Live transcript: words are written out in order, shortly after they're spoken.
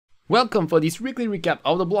Welcome for this weekly recap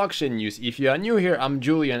of the blockchain news. If you are new here, I'm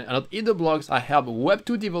Julian, and at EatTheBlocks I help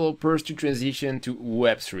Web2 developers to transition to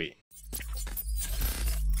Web3.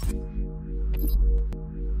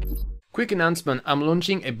 Quick announcement, I'm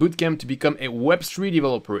launching a bootcamp to become a Web3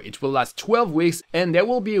 developer. It will last 12 weeks and there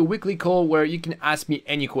will be a weekly call where you can ask me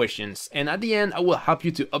any questions. And at the end, I will help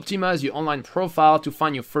you to optimize your online profile to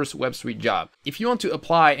find your first Web3 job. If you want to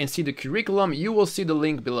apply and see the curriculum, you will see the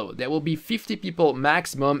link below. There will be 50 people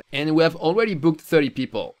maximum and we have already booked 30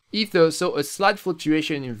 people. Ether saw a slight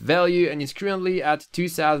fluctuation in value and is currently at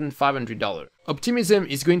 $2,500. Optimism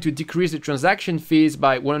is going to decrease the transaction fees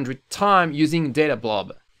by 100 times using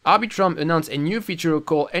EatTheBlocks. Arbitrum announced a new feature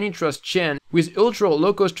called AnyTrust Chain with ultra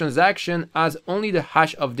low-cost transaction as only the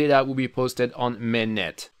hash of data will be posted on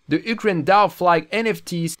mainnet. The Ukraine DAO flag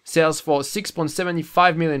NFT sells for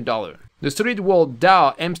 $6.75 million. The Solid World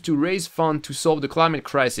DAO aims to raise funds to solve the climate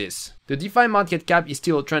crisis. The DeFi market cap is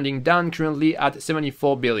still trending down, currently at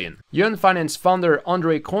 74 billion. Yearn Finance founder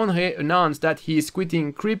Andre Cronje announced that he is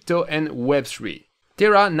quitting crypto and Web3.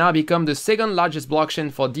 Terra now becomes the second largest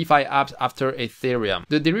blockchain for DeFi apps after Ethereum.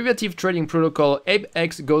 The derivative trading protocol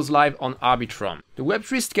ApeX goes live on Arbitrum. The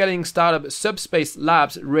Web3 scaling startup Subspace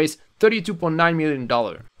Labs raised $32.9 million.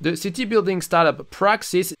 The city building startup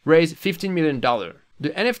Praxis raised $15 million. The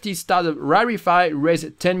NFT startup Rarify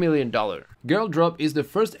raised $10 million. Girldrop is the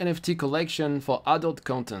first NFT collection for adult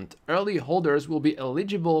content. Early holders will be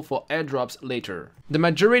eligible for airdrops later. The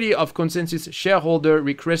majority of Consensus shareholders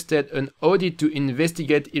requested an audit to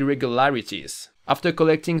investigate irregularities. After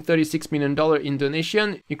collecting $36 million in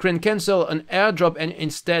donation, Ukraine canceled an airdrop and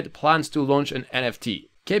instead plans to launch an NFT.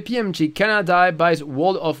 KPMG Canada buys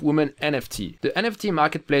World of Women NFT. The NFT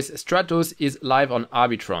marketplace Stratos is live on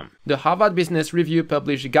Arbitrum. The Harvard Business Review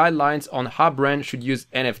published guidelines on how brands should use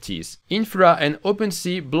NFTs. Infra and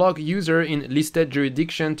OpenSea block users in listed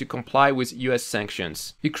jurisdictions to comply with US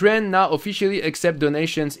sanctions. Ukraine now officially accepts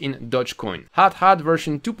donations in Dogecoin. Hard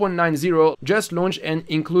version 2.90 just launched and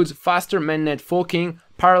includes faster mainnet forking,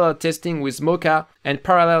 parallel testing with Mocha, and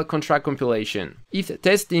parallel contract compilation. ETH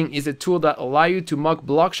testing is a tool that allows you to mock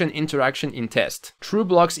blockchain interaction in test.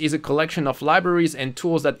 TrueBlocks is a collection of libraries and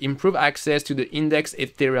tools that improve access to the index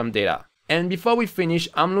Ethereum data. And before we finish,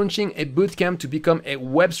 I'm launching a bootcamp to become a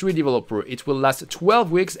Web3 developer. It will last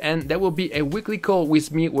 12 weeks and there will be a weekly call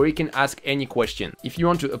with me where you can ask any question. If you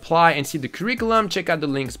want to apply and see the curriculum, check out the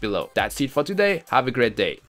links below. That's it for today. Have a great day.